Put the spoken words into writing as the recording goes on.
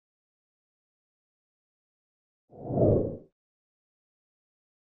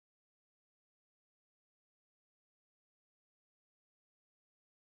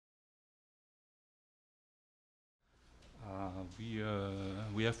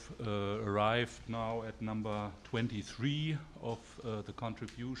We have arrived now at number 23 of the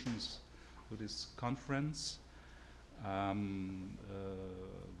contributions to this conference. We are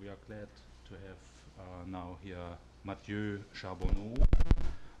glad to have now here Mathiew Charbonneau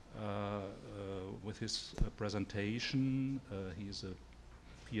with his presentation. He is a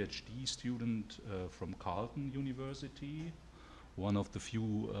PhD student from Carleton University, one of the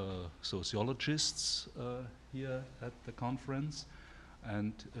few sociologists here at the conference,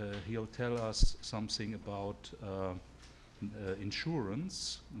 and he'll tell us something about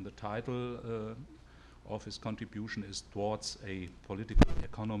insurance. And the title of his contribution is Towards a Political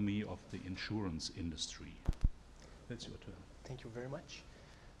Economy of the Insurance Industry. That's your turn. Thank you very much.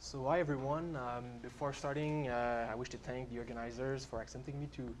 So hi everyone. Before starting, I wish to thank the organizers for accepting me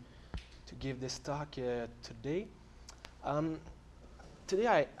to give this talk today.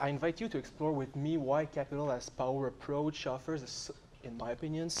 Today I invite you to explore with me why capital as power approach offers, in my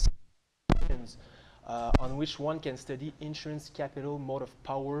opinion, on which one can study insurance capital, mode of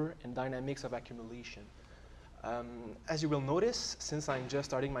power, and dynamics of accumulation. As you will notice, since I'm just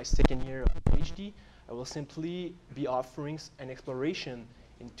starting my second year of PhD, I will simply be offering an exploration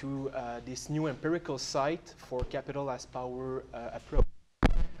into this new empirical site for capital as power approach.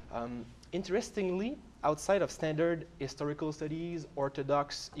 Interestingly, outside of standard historical studies,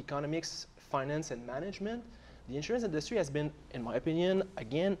 orthodox economics, finance, and management, the insurance industry has been, in my opinion,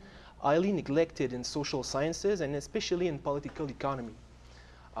 again, highly neglected in social sciences and especially in political economy.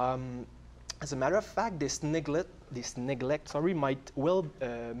 As a matter of fact, this neglect might well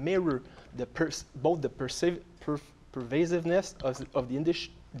mirror both the pervasiveness of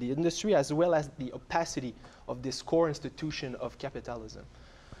the industry as well as the opacity of this core institution of capitalism.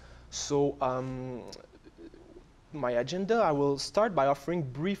 So my agenda, I will start by offering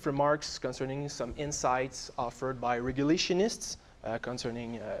brief remarks concerning some insights offered by regulationists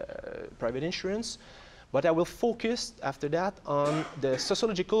concerning private insurance, but I will focus after that on the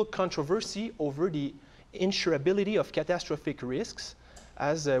sociological controversy over the insurability of catastrophic risks.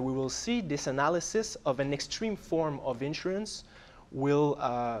 As we will see, this analysis of an extreme form of insurance will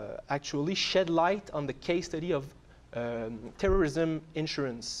actually shed light on the case study of terrorism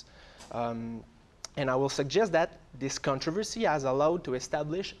insurance. And I will suggest that this controversy has allowed to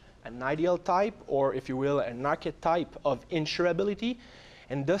establish an ideal type, or if you will, an archetype of insurability,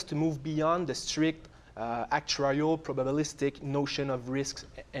 and thus to move beyond the strict actuarial probabilistic notion of risks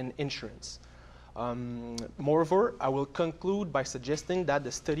and insurance. Moreover, I will conclude by suggesting that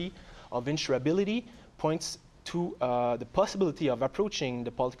the study of insurability points to the possibility of approaching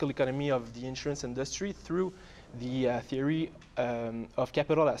the political economy of the insurance industry through the theory of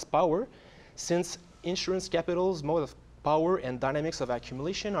capital as power, since insurance capital's mode of power and dynamics of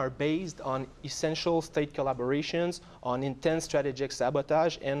accumulation are based on essential state collaborations, on intense strategic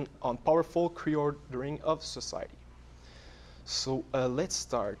sabotage, and on powerful reordering of society. So let's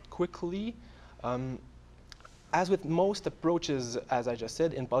start quickly. As with most approaches, as I just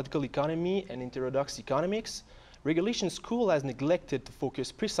said, in political economy and heterodox economics, regulation school has neglected to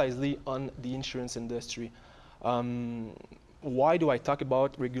focus precisely on the insurance industry. Why do I talk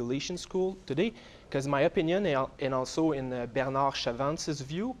about regulation school today? Because in my opinion, and also in Bernard Chavance's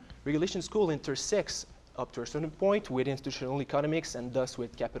view, regulation school intersects up to a certain point with institutional economics and thus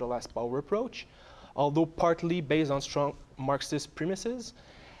with capital as power approach, although partly based on strong Marxist premises,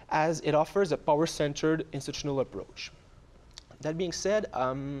 as it offers a power-centered institutional approach. That being said,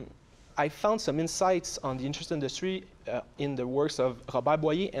 I found some insights on the insurance industry in the works of Robert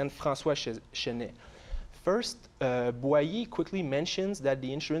Boyer and François Chenet. First, Boyer quickly mentions that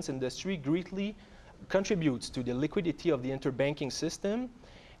the insurance industry greatly contributes to the liquidity of the interbanking system,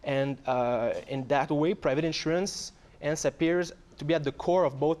 and in that way, private insurance hence appears to be at the core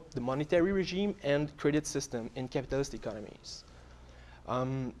of both the monetary regime and credit system in capitalist economies.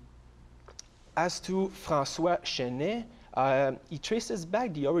 As to François Chenet, he traces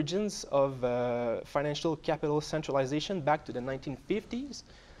back the origins of financial capital centralization back to the 1950s.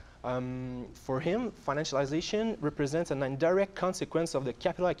 For him, financialization represents an indirect consequence of the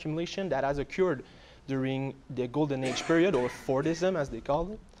capital accumulation that has occurred during the Golden Age period, or Fordism as they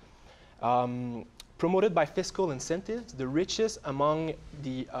call it. Promoted by fiscal incentives, the richest among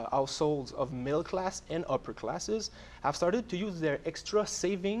the households of middle class and upper classes have started to use their extra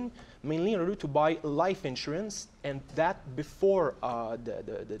saving mainly in order to buy life insurance, and that before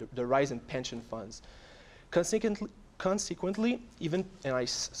the rise in pension funds. Consequently, even, and I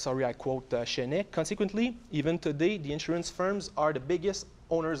quote Chenet, consequently, even today, the insurance firms are the biggest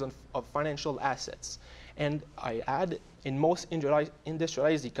owners of financial assets. And I add, in most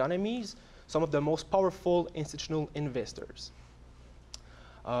industrialized economies, some of the most powerful institutional investors.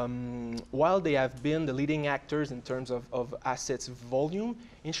 While they have been the leading actors in terms of assets volume,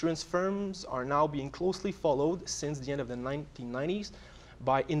 insurance firms are now being closely followed since the end of the 1990s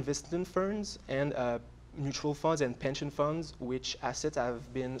by investment firms and mutual funds and pension funds, which assets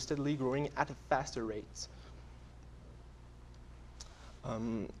have been steadily growing at a faster rate.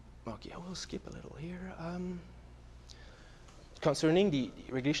 Okay, I will skip a little here. Concerning the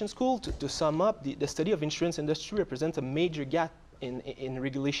regulation school, to sum up, the study of insurance industry represents a major gap in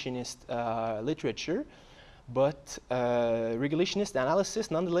regulationist literature, but regulationist analysis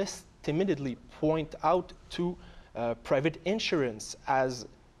nonetheless timidly point out to private insurance as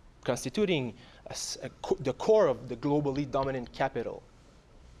constituting the core of the globally dominant capital.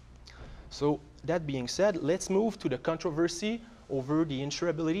 So that being said, let's move to the controversy over the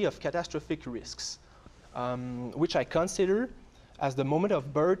insurability of catastrophic risks, which I consider as the moment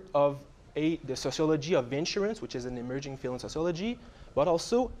of birth of the sociology of insurance, which is an emerging field in sociology, but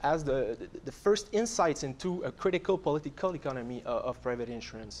also as the first insights into a critical political economy of private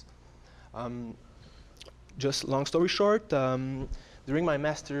insurance. Just long story short, during my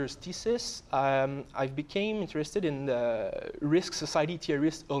master's thesis, I became interested in the risk society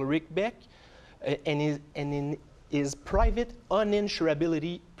theorist Ulrich Beck and in his private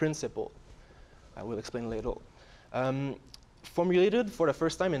uninsurability principle. I will explain later. Formulated for the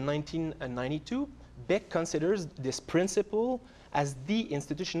first time in 1992, Beck considers this principle as the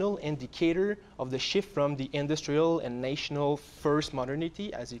institutional indicator of the shift from the industrial and national first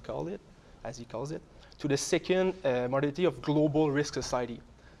modernity, as he calls it, to the second modernity of global risk society.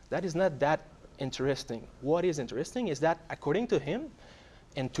 That is not that interesting. What is interesting is that, according to him,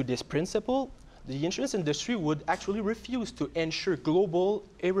 and to this principle, the insurance industry would actually refuse to insure global,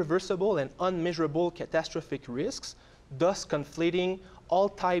 irreversible, and unmeasurable catastrophic risks, thus conflating all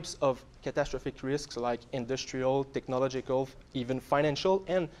types of catastrophic risks like industrial, technological, even financial,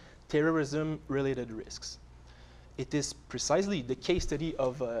 and terrorism-related risks. It is precisely the case study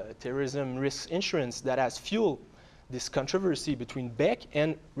of terrorism risk insurance that has fueled this controversy between Beck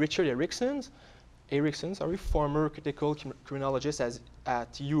and Richard Erickson, former critical criminologist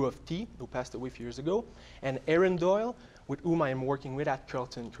at U of T, who passed away a few years ago, and Aaron Doyle, with whom I am working with at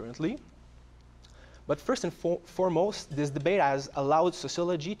Carleton currently. But first and foremost, this debate has allowed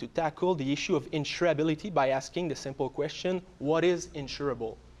sociology to tackle the issue of insurability by asking the simple question, what is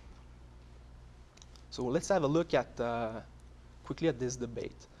insurable? So let's have a look at quickly at this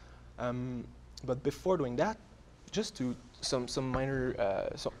debate. But before doing that, just to some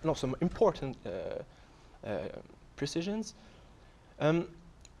important precisions.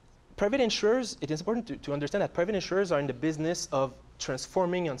 Private insurers, it is important to understand that private insurers are in the business of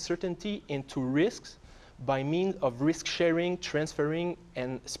transforming uncertainty into risks by means of risk sharing, transferring,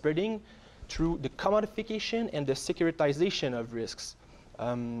 and spreading through the commodification and the securitization of risks,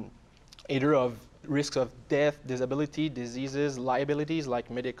 either of risks of death, disability, diseases, liabilities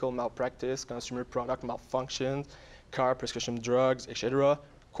like medical malpractice, consumer product malfunction, car, prescription drugs, etc.,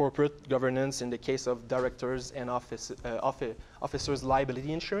 corporate governance in the case of directors and officers'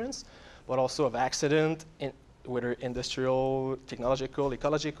 liability insurance, but also of accident, whether industrial, technological,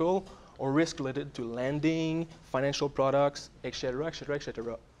 ecological, or risk related to lending, financial products, etc., etc.,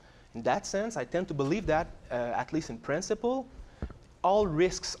 etc. In that sense, I tend to believe that, at least in principle, all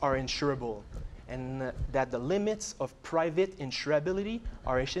risks are insurable, and that the limits of private insurability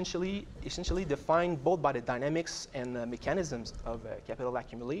are essentially defined both by the dynamics and mechanisms of capital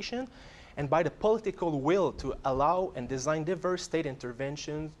accumulation and by the political will to allow and design diverse state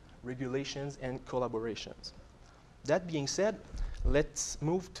interventions, regulations, and collaborations. That being said, let's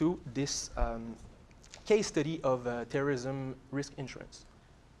move to this case study of terrorism risk insurance.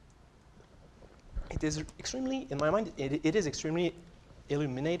 It is extremely, in my mind, it is extremely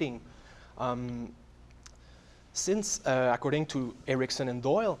illuminating. Since, according to Erickson and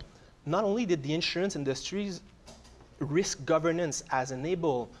Doyle, not only did the insurance industry's risk governance as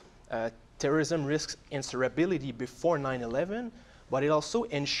enable terrorism risk insurability before 9/11, but it also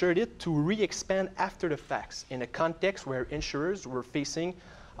ensured it to re-expand after the facts in a context where insurers were facing,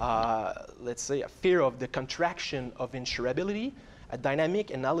 let's say, a fear of the contraction of insurability, a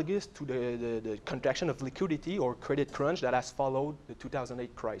dynamic analogous to the contraction of liquidity or credit crunch that has followed the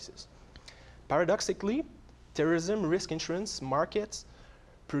 2008 crisis. Paradoxically, terrorism risk insurance markets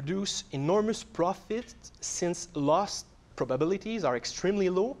produce enormous profits since loss probabilities are extremely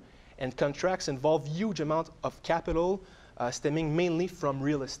low and contracts involve huge amounts of capital stemming mainly from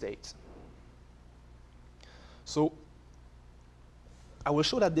real estate. So I will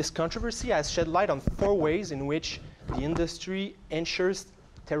show that this controversy has shed light on 4 ways in which the industry ensures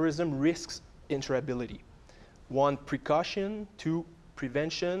terrorism risks insurability. 1, precaution. 2,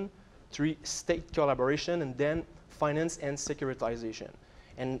 prevention, 3, state collaboration, and then finance and securitization.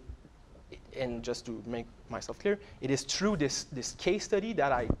 And just to make myself clear, it is through this case study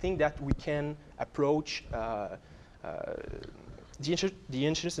that I think that we can approach the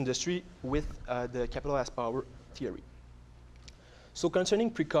insurance industry with the capital as power theory. So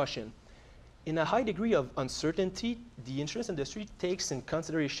concerning precaution, in a high degree of uncertainty, the insurance industry takes in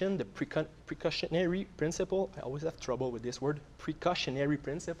consideration the precautionary principle. I always have trouble with this word, precautionary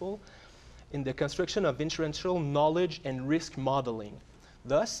principle, in the construction of insurential knowledge and risk modeling.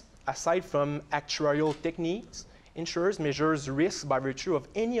 Thus, aside from actuarial techniques, insurers measures risks by virtue of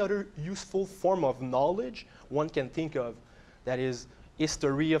any other useful form of knowledge one can think of. That is,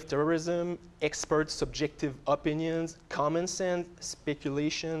 history of terrorism, expert subjective opinions, common sense,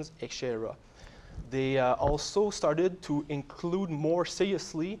 speculations, etc. They also started to include more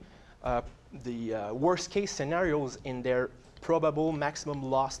seriously the worst case scenarios in their probable maximum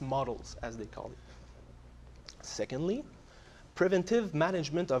loss models, as they call it. Secondly, preventive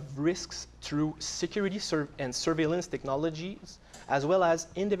management of risks through security and surveillance technologies, as well as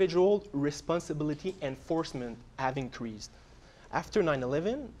individual responsibility enforcement, have increased. After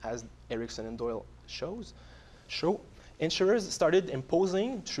 9/11, as Erickson and Doyle show, insurers started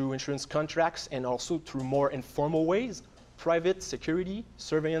imposing, through insurance contracts and also through more informal ways, private security,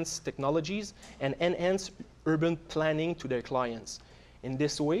 surveillance technologies, and enhanced urban planning to their clients. In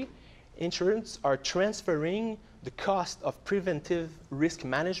this way, insurers are transferring the cost of preventive risk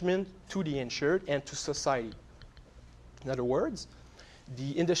management to the insured and to society. In other words,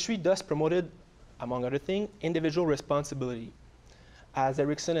 the industry thus promoted, among other things, individual responsibility. As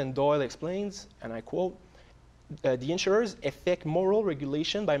Erickson and Doyle explains, and I quote, the insurers effect moral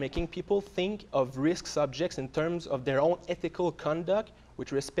regulation by making people think of risk subjects in terms of their own ethical conduct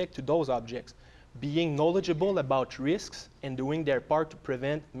with respect to those objects, being knowledgeable about risks and doing their part to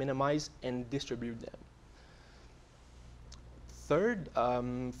prevent, minimize, and distribute them. Third,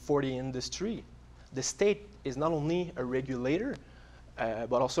 for the industry, the state is not only a regulator,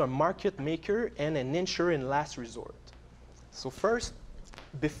 but also a market maker and an insurer in last resort. So first,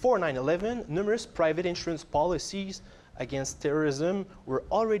 before 9/11, numerous private insurance policies against terrorism were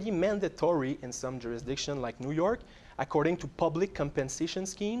already mandatory in some jurisdictions like New York, according to public compensation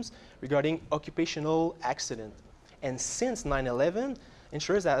schemes regarding occupational accident. And since 9/11,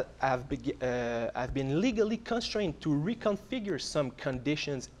 insurers have been legally constrained to reconfigure some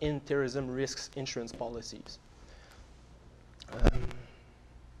conditions in terrorism risks insurance policies.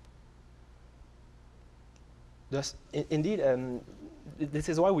 Thus, indeed, this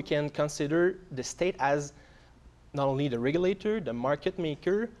is why we can consider the state as not only the regulator, the market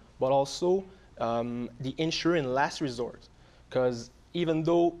maker, but also the insurer in last resort. Because even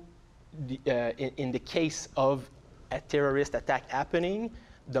though in the case of a terrorist attack happening,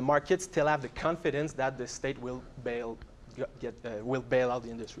 the markets still have the confidence that the state will bail out the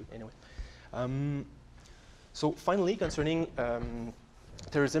industry anyway. So finally, concerning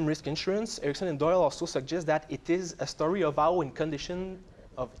terrorism risk insurance, Erickson and Doyle also suggest that it is a story of how, in conditions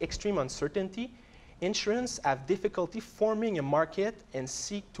of extreme uncertainty, insurance have difficulty forming a market and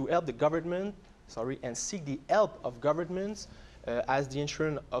seek to help the government, and seek the help of governments as the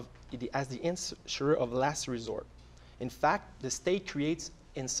insurer of last resort. In fact, the state creates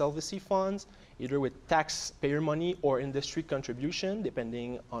insolvency funds, either with taxpayer money or industry contribution,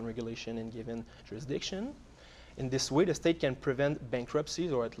 depending on regulation in given jurisdiction. In this way, the state can prevent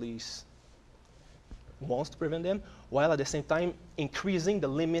bankruptcies, or at least wants to prevent them, while at the same time increasing the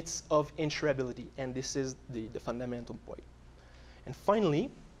limits of insurability. And this is the fundamental point. And finally,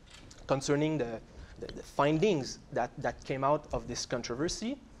 concerning the findings that came out of this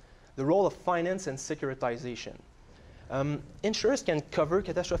controversy, the role of finance and securitization. Insurers can cover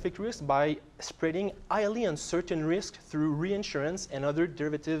catastrophic risk by spreading highly uncertain risk through reinsurance and other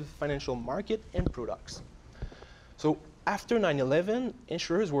derivative financial market and products. So after 9/11,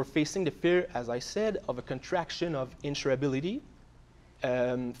 insurers were facing the fear, as I said, of a contraction of insurability.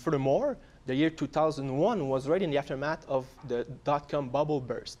 Furthermore, the year 2001 was right in the aftermath of the dot-com bubble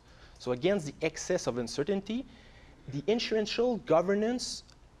burst. So against the excess of uncertainty, the insurential governance,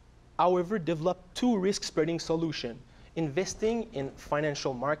 however, developed two risk-spreading solutions: investing in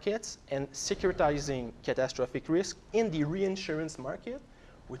financial markets and securitizing catastrophic risk in the reinsurance market,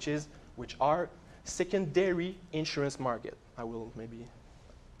 which are secondary insurance market. I will maybe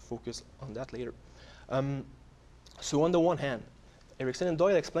focus on that later. So on the one hand, Erickson and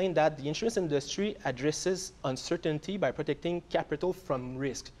Doyle explained that the insurance industry addresses uncertainty by protecting capital from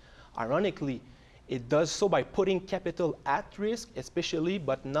risk. Ironically, it does so by putting capital at risk, especially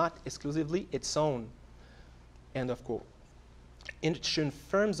but not exclusively its own. End of quote. insurance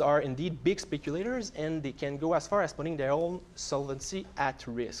firms are indeed big speculators, and they can go as far as putting their own solvency at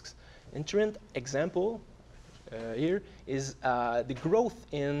risk. An example here is the growth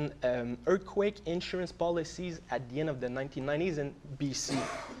in earthquake insurance policies at the end of the 1990s in BC.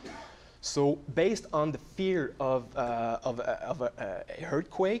 So based on the fear of an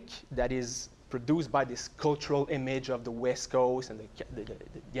earthquake that is produced by this cultural image of the West Coast and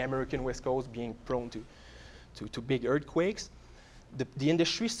the American West Coast being prone to big earthquakes, the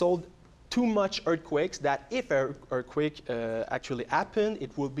industry sold too much earthquakes that if an earthquake actually happened,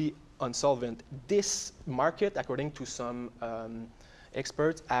 it will be unsolvent. This market, according to some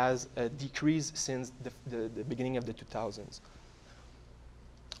experts, has decreased since the beginning of the 2000s.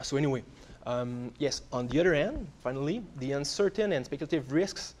 So anyway, yes, on the other hand, finally, the uncertain and speculative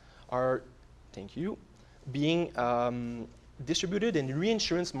risks are, thank you, being distributed in the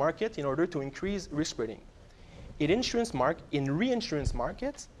reinsurance market in order to increase risk spreading. In reinsurance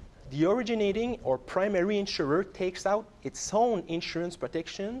markets, the originating or primary insurer takes out its own insurance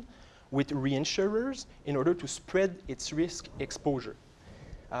protection with reinsurers in order to spread its risk exposure.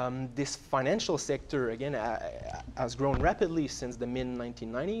 This financial sector, again, has grown rapidly since the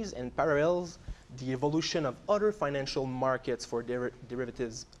mid-1990s and parallels the evolution of other financial markets for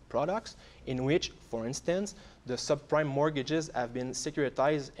derivatives products, in which, for instance, the subprime mortgages have been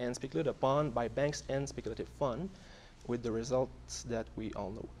securitized and speculated upon by banks and speculative funds, with the results that we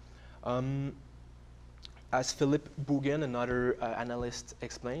all know. As Philippe Bougen, another analyst,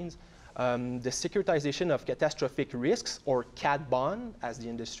 explains, the securitization of catastrophic risks, or cat bond, as the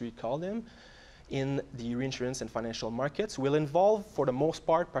industry call them, in the reinsurance and financial markets will involve, for the most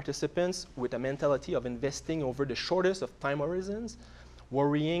part, participants with a mentality of investing over the shortest of time horizons,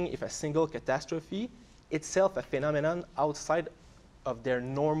 worrying if a single catastrophe, itself a phenomenon outside of their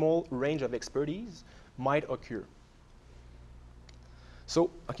normal range of expertise, might occur. So,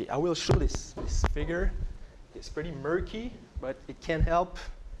 okay, I will show this figure. It's pretty murky, but it can help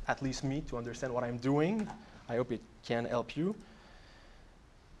at least me to understand what I'm doing. I hope it can help you.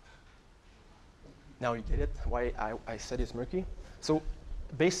 Now you get it, why I said it's murky. So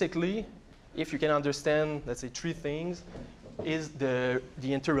basically, if you can understand, let's say, three things, is the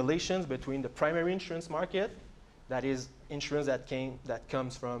interrelations between the primary insurance market, that is insurance that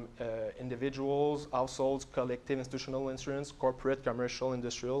comes from individuals, households, collective institutional insurance, corporate, commercial,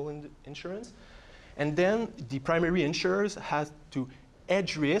 industrial insurance. And then the primary insurers have to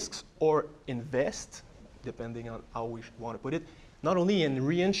hedge risks or invest, depending on how we want to put it, not only in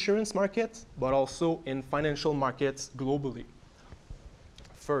reinsurance markets, but also in financial markets globally.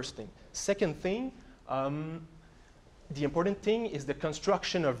 First thing. Second thing, the important thing is the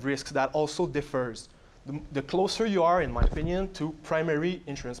construction of risks that also differs. The closer you are, in my opinion, to primary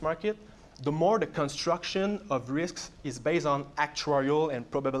insurance market, the more the construction of risks is based on actuarial and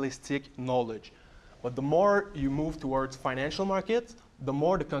probabilistic knowledge. But the more you move towards financial markets, the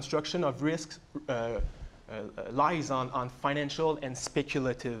more the construction of risks lies on financial and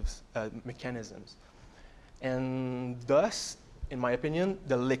speculative mechanisms. And thus, in my opinion,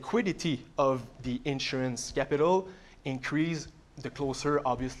 the liquidity of the insurance capital increase the closer,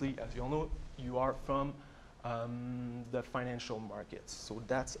 obviously, as you all know, you are from the financial markets. So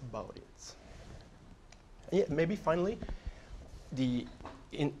that's about it. Yeah, maybe finally, the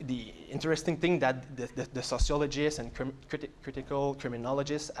interesting thing that the sociologists and critical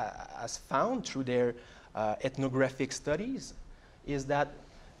criminologists has found through their ethnographic studies is that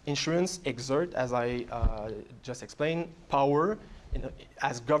insurance exert, as I just explained, power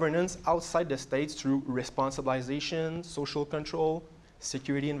as governance outside the states through responsibilization, social control,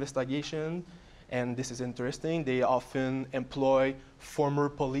 security investigation, and this is interesting, they often employ former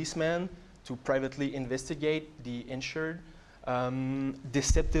policemen to privately investigate the insured,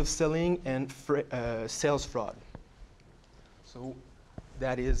 deceptive selling, and sales fraud. So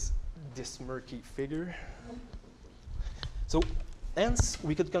that is this murky figure. So hence,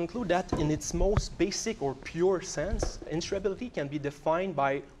 we could conclude that in its most basic or pure sense, insurability can be defined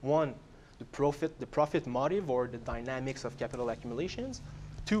by, one, the profit motive or the dynamics of capital accumulations.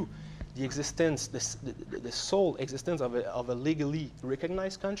 Two, the existence, the sole existence of a legally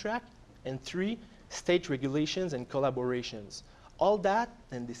recognized contract. And three, state regulations and collaborations. All that,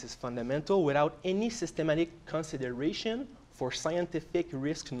 and this is fundamental, without any systematic consideration for scientific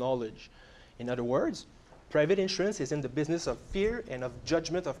risk knowledge. In other words, private insurance is in the business of fear and of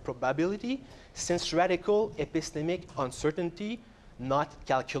judgment of probability, since radical epistemic uncertainty, not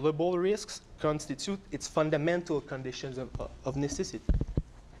calculable risks, constitute its fundamental conditions of necessity.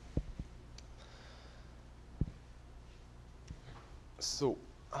 So,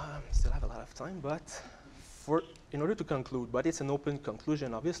 still have a lot of time, but in order to conclude, but it's an open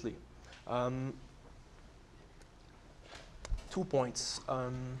conclusion, obviously. 2 points.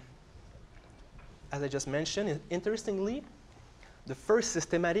 As I just mentioned, interestingly, the first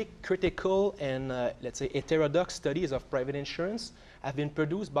systematic, critical, and let's say heterodox studies of private insurance have been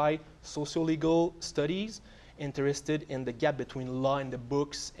produced by sociological studies interested in the gap between law in the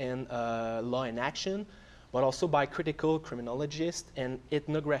books and law in action, but also by critical criminologists and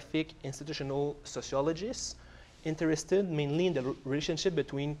ethnographic institutional sociologists interested mainly in the relationship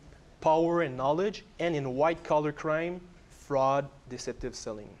between power and knowledge and in white-collar crime, fraud, deceptive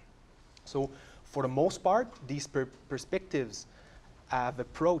selling. So for the most part, these perspectives have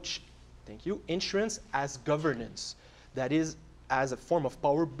approached, thank you, insurance as governance, that is, as a form of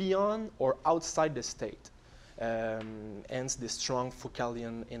power beyond or outside the state, hence the strong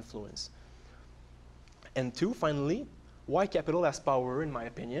Foucauldian influence. And two, finally, why capital as power, in my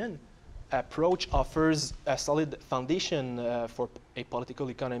opinion, approach offers a solid foundation for a political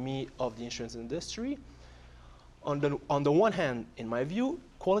economy of the insurance industry. On the one hand, in my view,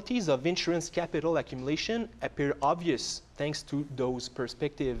 qualities of insurance capital accumulation appear obvious thanks to those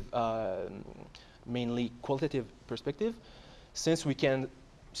perspective, mainly qualitative perspective, since we can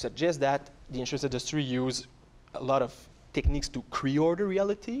suggest that the insurance industry use a lot of techniques to pre-order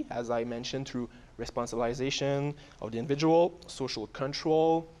reality, as I mentioned, through responsibilization of the individual, social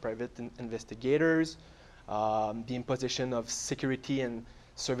control, private investigators, the imposition of security and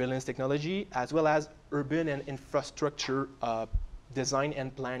surveillance technology, as well as urban and infrastructure design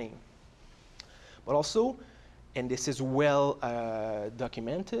and planning. But also, and this is well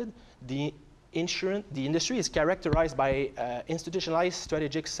documented, the industry is characterized by institutionalized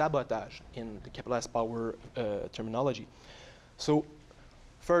strategic sabotage in the capitalized power terminology. So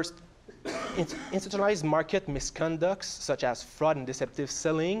first, institutionalized market misconducts such as fraud and deceptive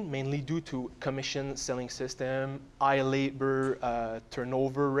selling, mainly due to commission selling system, high labor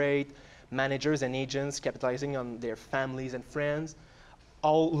turnover rate, managers and agents capitalizing on their families and friends,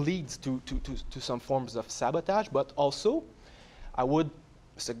 all leads to some forms of sabotage. But also, I would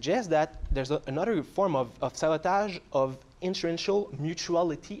suggest that there's another form of sabotage of insurential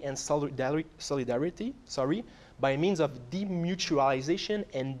mutuality and solidarity, by means of demutualization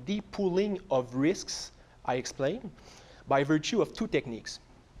and depooling of risks, I explain, by virtue of two techniques.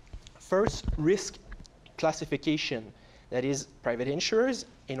 First, risk classification, that is, private insurers,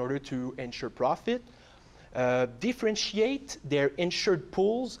 in order to ensure profit, differentiate their insured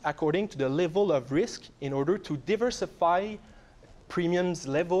pools according to the level of risk in order to diversify premiums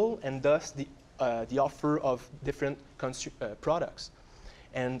level and thus the offer of different products.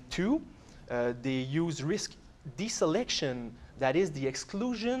 And two, they use risk deselection, that is the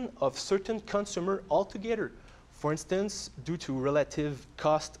exclusion of certain consumer altogether. For instance, due to relative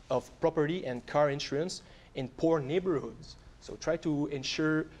cost of property and car insurance in poor neighborhoods. So try to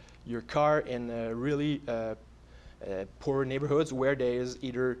insure your car in really poor neighborhoods where there is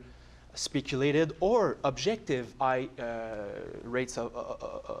either speculated or objective high rates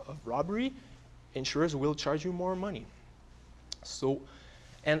of robbery. Insurers will charge you more money. So,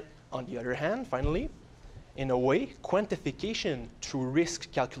 and on the other hand, finally, in a way, quantification through risk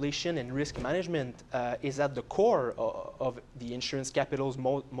calculation and risk management is at the core of the insurance capital's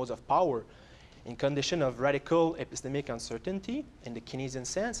modes of power. In condition of radical epistemic uncertainty, in the Keynesian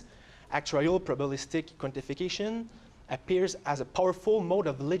sense, actuarial probabilistic quantification appears as a powerful mode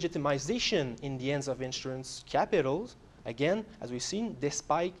of legitimization in the hands of insurance capitals, again, as we've seen,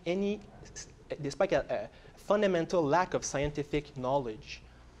 despite a fundamental lack of scientific knowledge.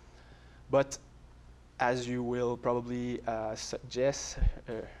 But as you will probably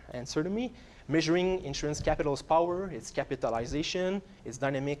answer to me, measuring insurance capital's power, its capitalization, its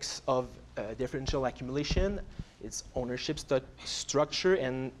dynamics of differential accumulation, its ownership structure,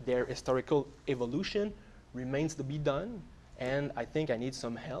 and their historical evolution remains to be done. And I think I need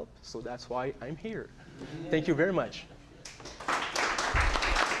some help, so that's why I'm here. Thank you very much.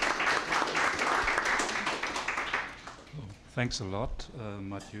 Thanks a lot,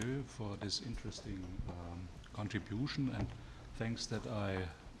 Mathieu, for this interesting contribution, and thanks that I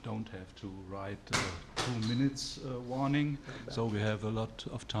don't have to write 2 minutes warning, so we have a lot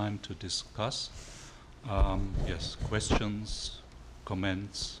of time to discuss. Yes, questions,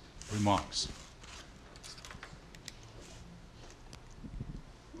 comments, remarks.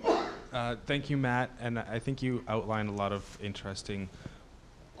 Thank you, Matt, and I think you outlined a lot of interesting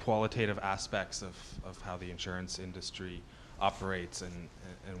qualitative aspects of how the insurance industry operates and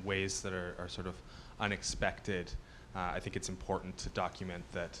ways that are sort of unexpected. I think it's important to document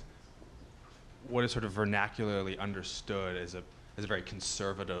that what is sort of vernacularly understood as a very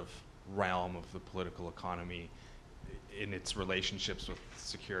conservative realm of the political economy in its relationships with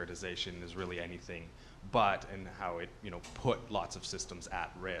securitization is really anything but, and how it, you know, put lots of systems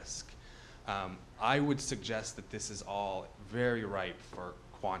at risk. I would suggest that this is all very ripe for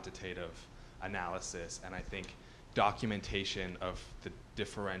quantitative analysis, and I think documentation of the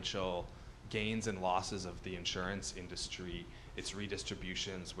differential gains and losses of the insurance industry, its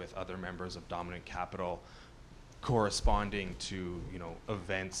redistributions with other members of dominant capital, corresponding to, you know,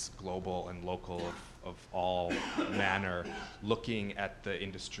 events, global and local, of all manner, looking at the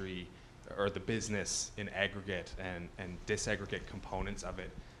industry or the business in aggregate and disaggregate components of it,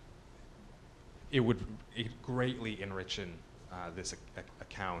 it would greatly enrich this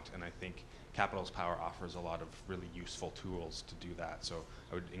account, and I think Capital's Power offers a lot of really useful tools to do that. So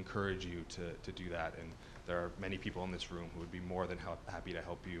I would encourage you to do that, and there are many people in this room who would be more than happy to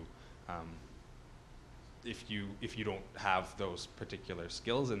help you if you don't have those particular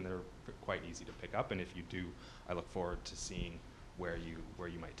skills, and they're quite easy to pick up. And if you do, I look forward to seeing where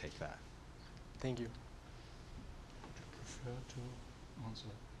you might take that. Thank you. Prefer to answer.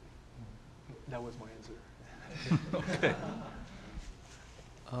 That was my answer. Okay.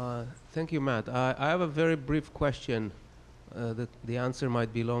 Thank you, Matt. I have a very brief question. The answer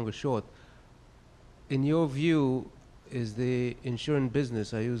might be long or short. In your view, is the insurance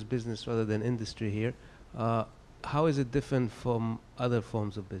business, I use business rather than industry here, how is it different from other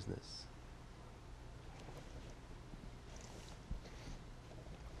forms of business?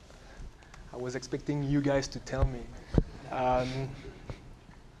 I was expecting you guys to tell me.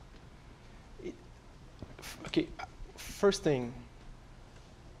 Okay, first thing,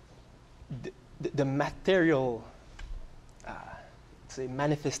 the material, say,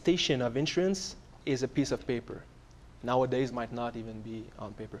 manifestation of insurance is a piece of paper. Nowadays might not even be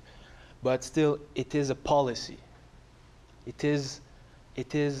on paper, but still it is a policy. It is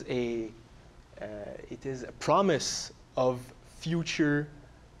a promise of future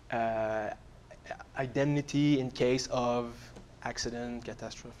indemnity in case of accident,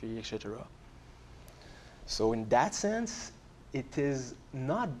 catastrophe, etc. So in that sense, it is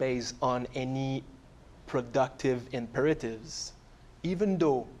not based on any productive imperatives, even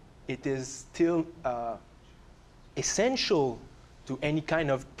though it is still essential to any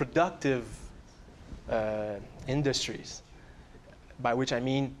kind of productive industries. By which I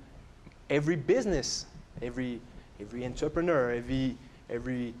mean every business, every entrepreneur,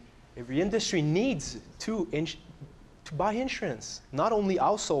 every industry needs to buy insurance. Not only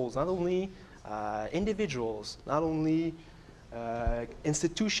households, not only individuals, not only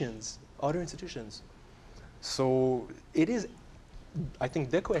institutions, other institutions. So it is, I think,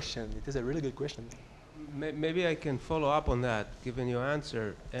 the question. It is a really good question. Maybe I can follow up on that, given your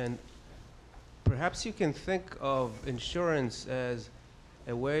answer. And perhaps you can think of insurance as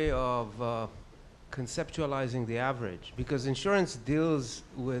a way of conceptualizing the average, because insurance deals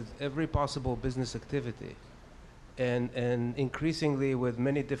with every possible business activity and increasingly with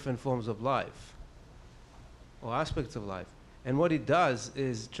many different forms of life or aspects of life. And what it does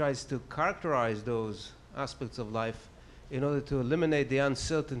is tries to characterize those aspects of life in order to eliminate the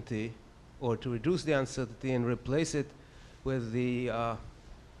uncertainty or to reduce the uncertainty and replace it with the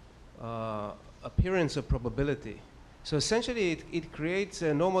appearance of probability. So essentially it creates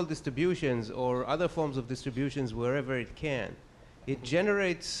normal distributions or other forms of distributions wherever it can. It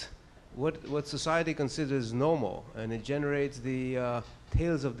generates what society considers normal, and it generates the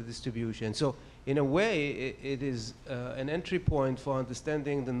tails of the distribution. So in a way, it is an entry point for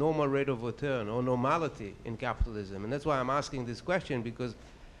understanding the normal rate of return or normality in capitalism. And that's why I'm asking this question, because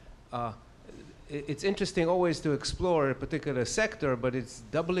it's interesting always to explore a particular sector, but it's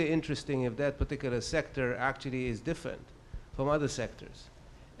doubly interesting if that particular sector actually is different from other sectors.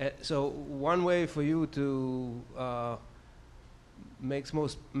 So one way for you to make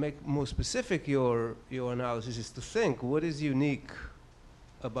more specific your analysis is to think what is unique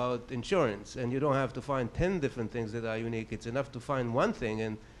about insurance. And you don't have to find 10 different things that are unique. It's enough to find one thing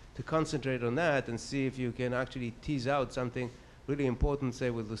and to concentrate on that and see if you can actually tease out something really important,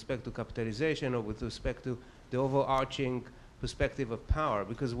 say, with respect to capitalization or with respect to the overarching perspective of power.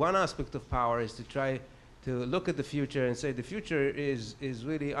 Because one aspect of power is to try to look at the future and say the future is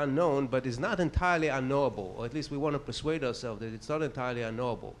really unknown, but is not entirely unknowable, or at least we want to persuade ourselves that it's not entirely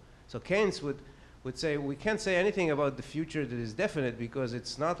unknowable. So Keynes would say we can't say anything about the future that is definite because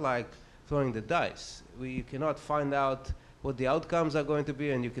it's not like throwing the dice. You cannot find out what the outcomes are going to be,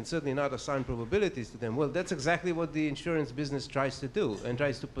 and you can certainly not assign probabilities to them. Well, that's exactly what the insurance business tries to do, and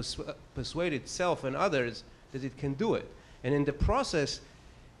tries to persuade itself and others that it can do it. And in the process,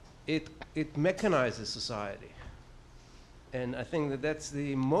 it mechanizes society. And I think that that's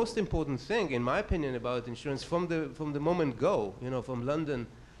the most important thing, in my opinion, about insurance from the moment go, you know, from London,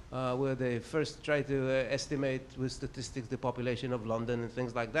 where they first tried to estimate with statistics the population of London and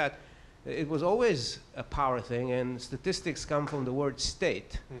things like that. It was always a power thing, and statistics come from the word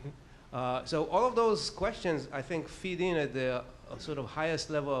state. Mm-hmm. So all of those questions, I think, feed in at the sort of highest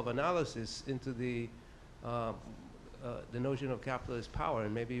level of analysis into the notion of capitalist power,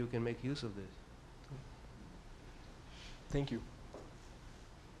 and maybe you can make use of this. Thank you.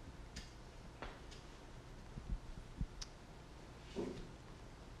 Okay,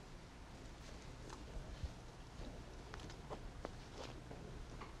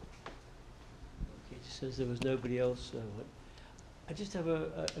 just says there was nobody else. I just have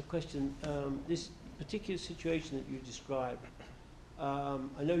a question. This particular situation that you described, I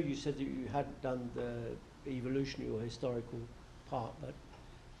know you said that you hadn't done the evolutionary or historical part, but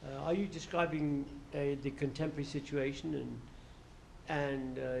are you describing the contemporary situation,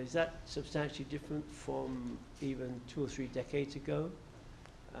 and is that substantially different from even 2 or 3 decades ago?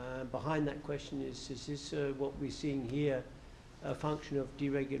 Behind that question is this what we're seeing here a function of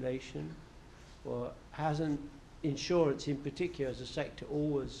deregulation, or hasn't insurance in particular as a sector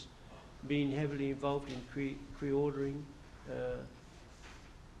always been heavily involved in pre-ordering?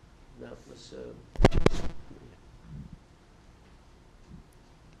 That was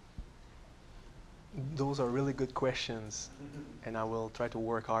Those are really good questions, and I will try to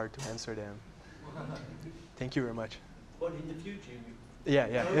work hard to answer them. Thank you very much. What in the future?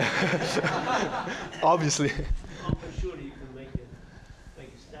 Yeah. Obviously. I'm sure you can make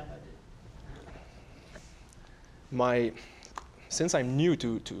a stab at it. Since I'm new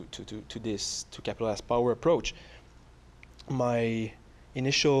to this capitalist power approach, my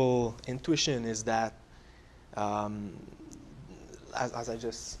initial intuition is that, as I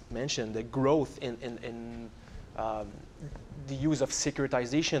just mentioned, the growth in the use of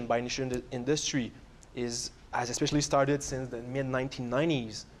securitization by insurance industry has especially started since the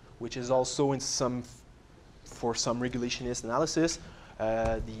mid-1990s, which is also for some regulationist analysis,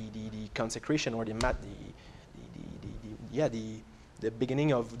 the consecration or the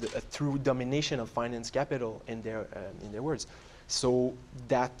beginning of a true domination of finance capital in their words. So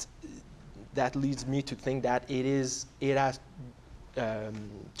that leads me to think that it has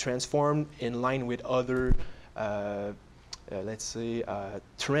transformed in line with other, let's say,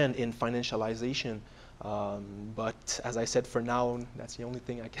 trend in financialization. But as I said, for now, that's the only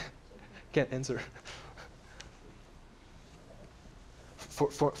thing I can't answer.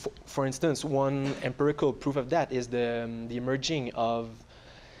 For instance, one empirical proof of that is the emerging of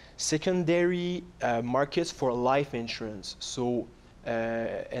secondary markets for life insurance. So,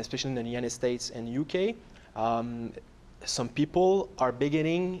 especially in the United States and UK, some people are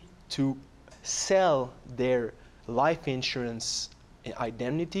beginning to sell their life insurance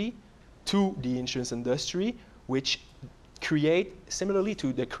indemnity to the insurance industry, which create, similarly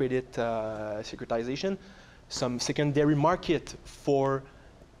to the credit securitization, some secondary market for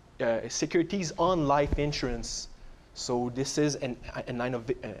securities on life insurance. So this is an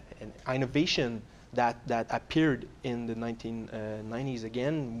innovation that appeared in the 1990s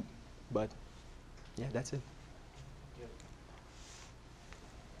again, but yeah, that's it.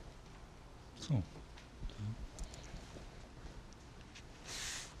 So.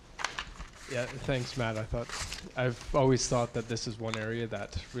 Yeah, thanks, Matt. I've always thought that this is one area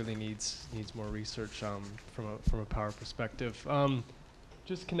that really needs more research from a power perspective.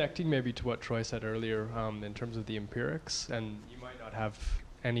 Just connecting maybe to what Troy said earlier in terms of the empirics, and you might not have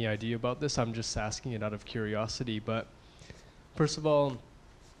any idea about this. I'm just asking it out of curiosity. But first of all,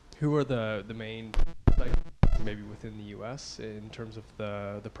 who are the main, like, maybe within the U.S. in terms of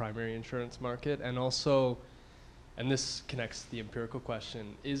the primary insurance market, and also, and this connects to the empirical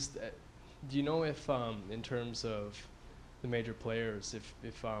question, do you know if, in terms of the major players, if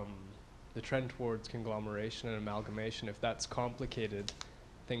the trend towards conglomeration and amalgamation, if that's complicated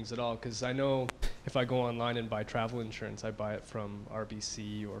things at all? Because I know if I go online and buy travel insurance, I buy it from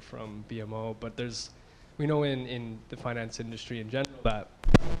RBC or from BMO, but we know in the finance industry in general that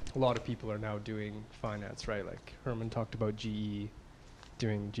a lot of people are now doing finance, right? Like Herman talked about GE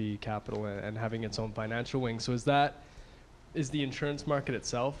doing GE Capital and having its own financial wing. So is the insurance market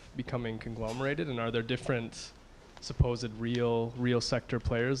itself becoming conglomerated, and are there different supposed real sector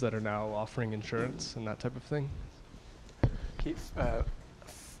players that are now offering insurance and that type of thing? Okay,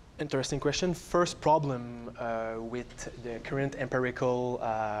 interesting question. First problem with the current empirical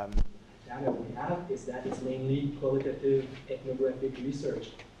data we have is that it's mainly qualitative ethnographic research,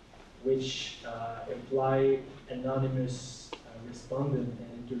 which imply anonymous respondent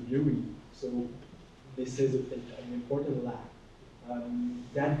and interviewee. So this is an important lack.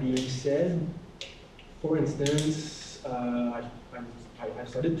 That being said, for instance, I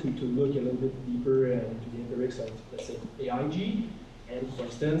started to look a little bit deeper into the empirics of, let's say, AIG, and for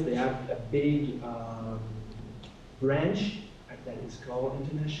instance, they have a big branch that is called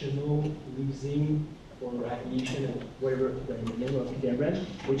International Leasing for Aviation, and whatever the name of their branch,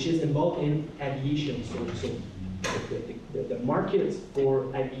 which is involved in aviation. So the market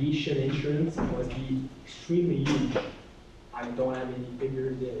for aviation insurance must be extremely huge. I don't have any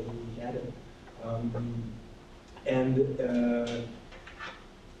figures that we had.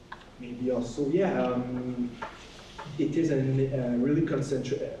 Maybe also, it is a really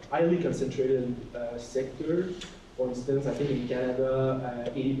highly concentrated sector. For instance, I think in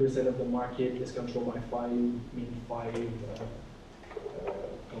Canada, 80% of the market is controlled by five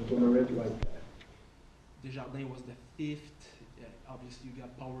conglomerates. Like Desjardins was the fifth. Obviously, you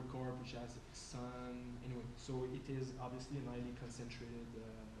got Power Corp, which has Sun. Anyway, so it is obviously a highly concentrated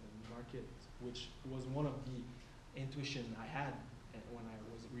market, which was one of the intuition I had when I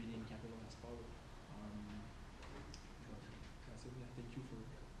was reading Capital as Power. That's it. Thank you for.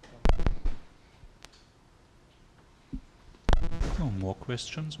 No more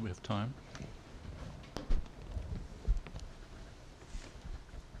questions. We have time.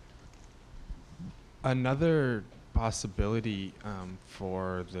 Another possibility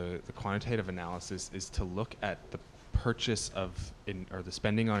for the quantitative analysis is to look at the purchase of or the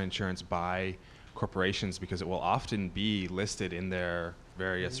spending on insurance by corporations, because it will often be listed in their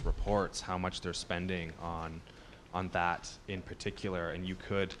various reports how much they're spending on that in particular, and you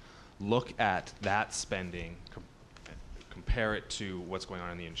could look at that spending, compare it to what's going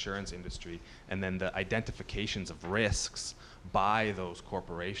on in the insurance industry, and then the identifications of risks by those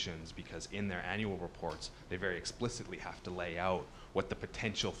corporations, because in their annual reports they very explicitly have to lay out what the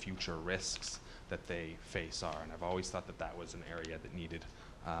potential future risks that they face are. And I've always thought that that was an area that needed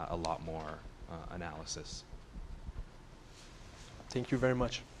a lot more analysis. Thank you very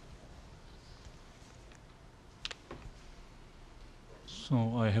much.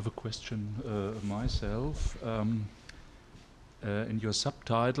 So I have a question myself. In your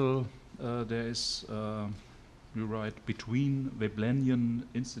subtitle, there is, you write, between Veblenian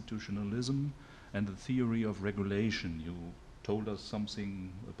institutionalism and the theory of regulation. You told us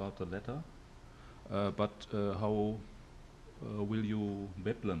something about the latter, but how will you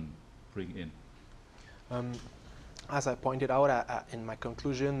Veblen bring in? As I pointed out in my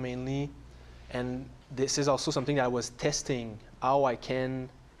conclusion mainly, and this is also something that I was testing, how I can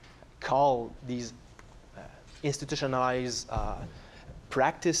call these institutionalized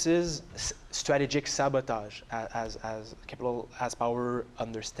practices strategic sabotage as Capital as Power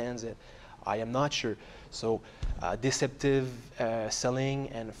understands it. I am not sure. So deceptive selling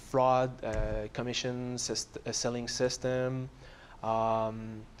and fraud commission selling system,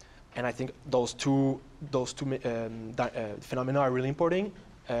 and I think those two phenomena are really important.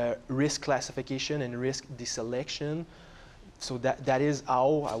 Risk classification and risk deselection. So that is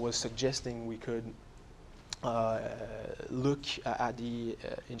how I was suggesting we could look at the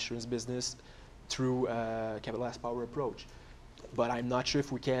insurance business through Capital as Power approach. But I'm not sure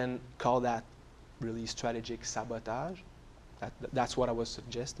if we can call that really strategic sabotage. That's what I was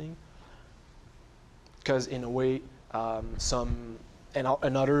suggesting. Because in a way,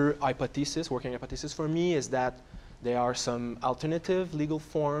 another hypothesis, working hypothesis for me, is that there are some alternative legal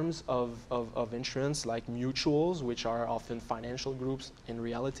forms of insurance, like mutuals, which are often financial groups in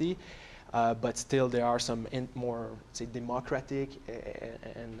reality. But still, there are some more, say, democratic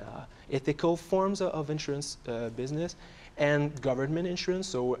and ethical forms of insurance business, and government insurance.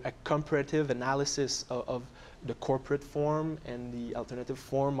 So a comparative analysis of the corporate form and the alternative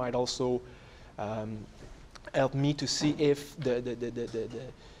form might also help me to see if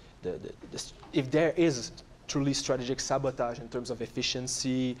if there is truly strategic sabotage in terms of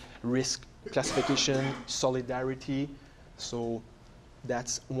efficiency, risk classification, solidarity. So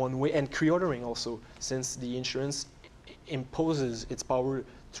that's one way, and pre-ordering also, since the insurance imposes its power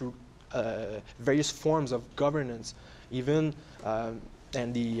through various forms of governance. Even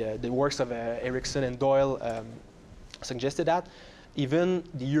and the works of Erickson and Doyle suggested that even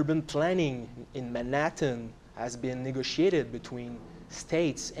the urban planning in Manhattan has been negotiated between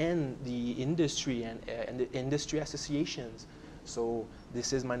states and the industry and the industry associations. So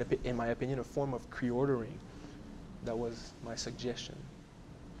this is, in my opinion, a form of pre-ordering. That was my suggestion.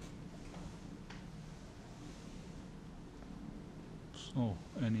 So,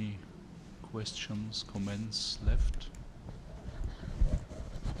 any questions, comments left?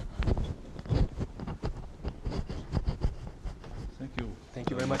 Thank you. Thank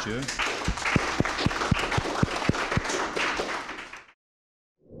you very much. Mathieu.